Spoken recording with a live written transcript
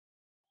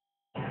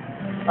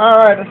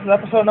Alright, this is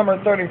episode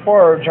number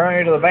 34 of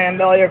Journey to the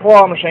Vandalia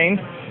claw machine.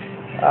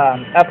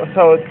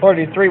 Episode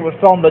 33 was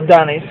filmed at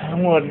Dunnies.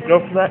 I'm going to go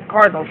for that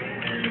Cardinals.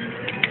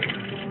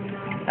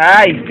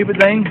 Ah, you stupid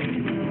thing.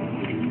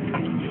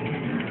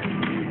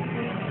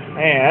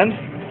 And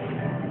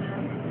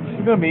this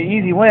is going to be an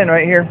easy win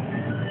right here.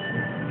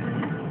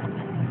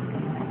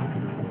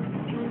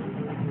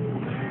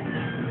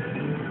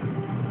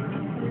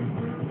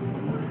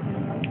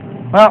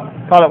 Well,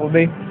 thought it would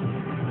be.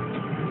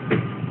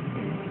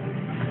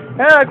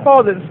 Yeah, the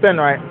claw didn't spin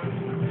right.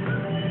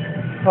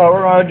 So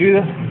we're going to do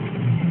the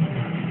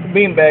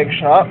beanbag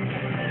shot.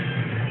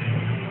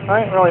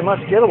 I ain't really much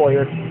gettable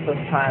here this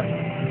time.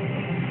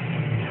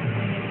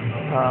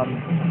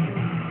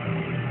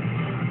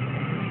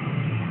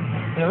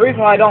 And the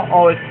reason why I don't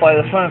always play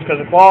this one is because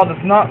the claw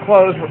does not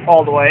close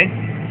all the way.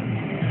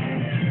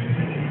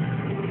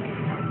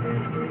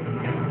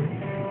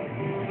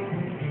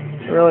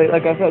 Really,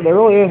 like I said, there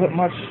really isn't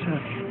much to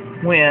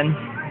win.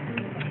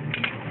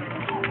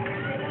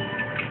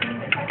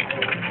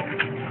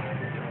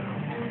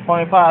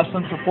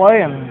 $0.25 to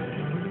play, and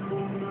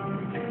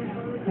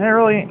there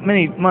really ain't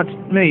many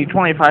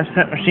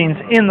 25-cent machines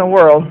in the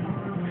world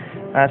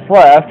that's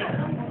left.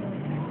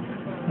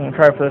 I'm gonna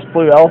try for this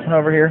blue elephant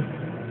over here.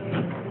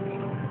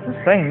 This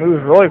thing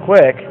moves really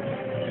quick.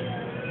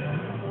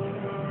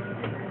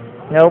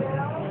 Nope.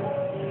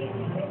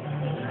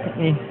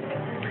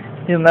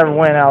 He'll never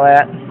win out of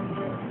that.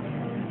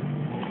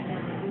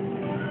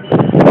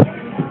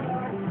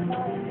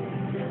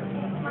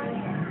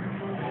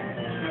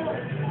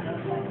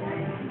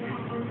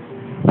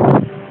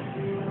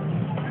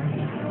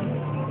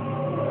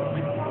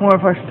 I wonder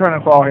if I should turn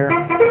the claw here.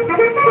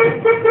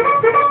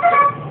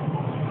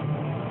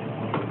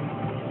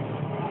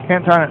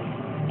 Can't turn it.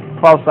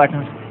 12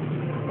 seconds.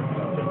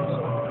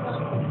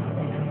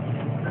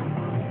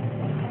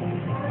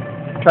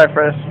 Try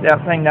for this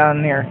thing down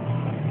in here.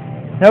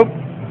 Nope.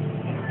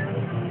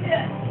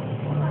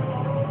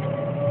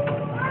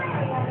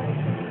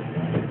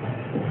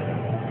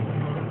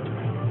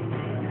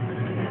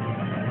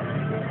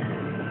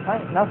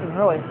 Nothing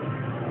really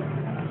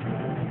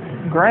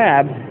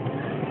grabbed.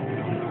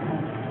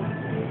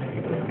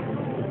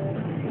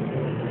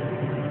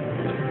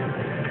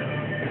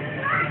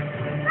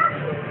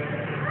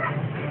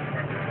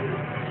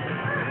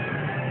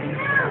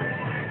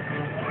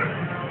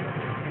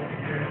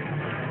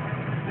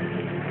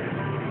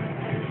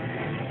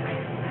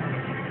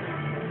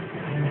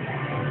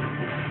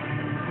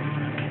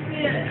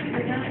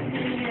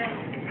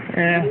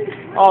 Yeah,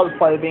 I'll just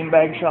play the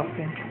beanbag shuffle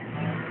game.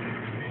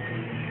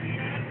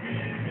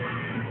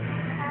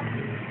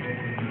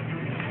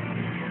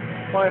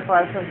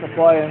 $0.25 a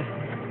play.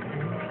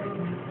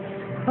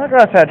 Like I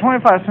said,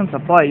 25 cents a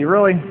play. You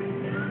really.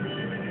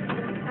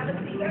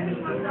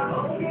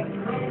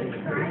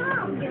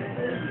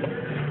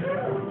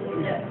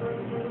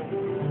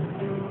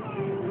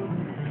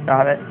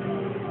 Got it.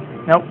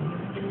 Nope.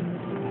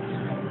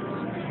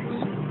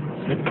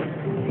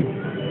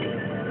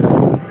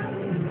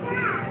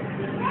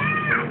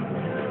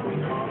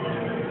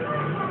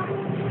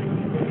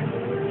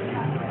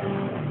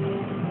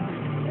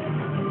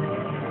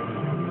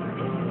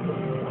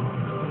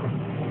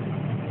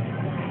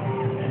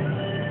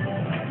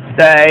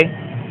 Stay.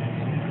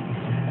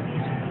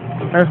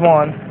 There's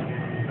one.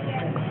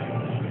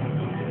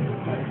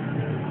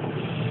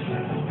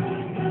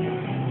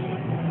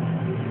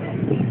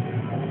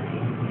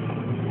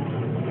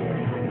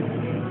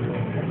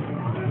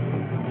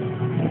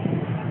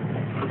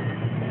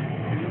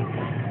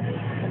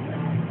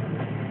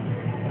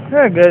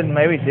 Yeah, good,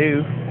 maybe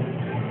two.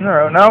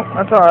 No,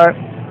 that's alright.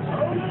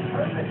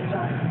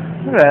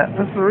 Look at that.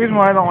 That's the reason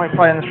why I don't like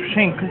playing this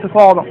machine, because the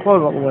claw don't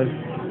close all the way.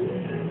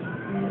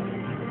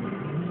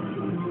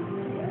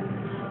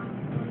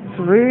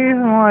 The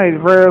reason why I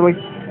rarely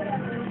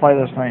play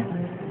this thing.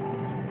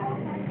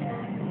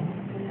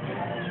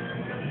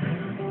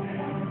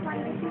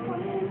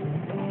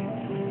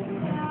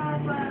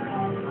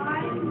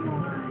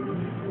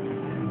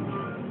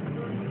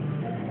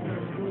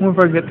 I wonder if I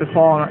can get this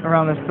ball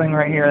around this thing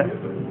right here.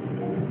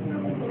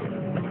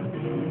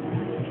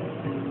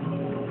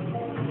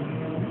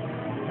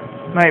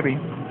 Maybe.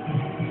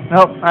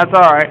 Nope, that's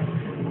alright.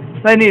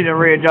 They need to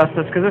readjust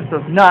this because this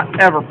does not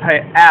ever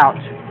pay out.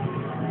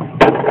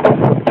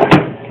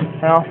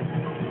 Well,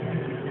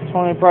 it's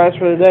only a price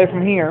for the day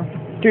from here.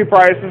 2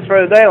 prices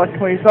for the day. Like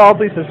what you saw,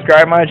 please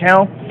subscribe to my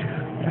channel.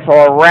 So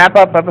I'll wrap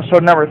up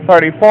episode number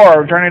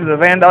 34 of Journey to the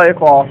Vandalia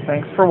Claw.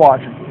 Thanks for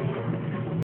watching.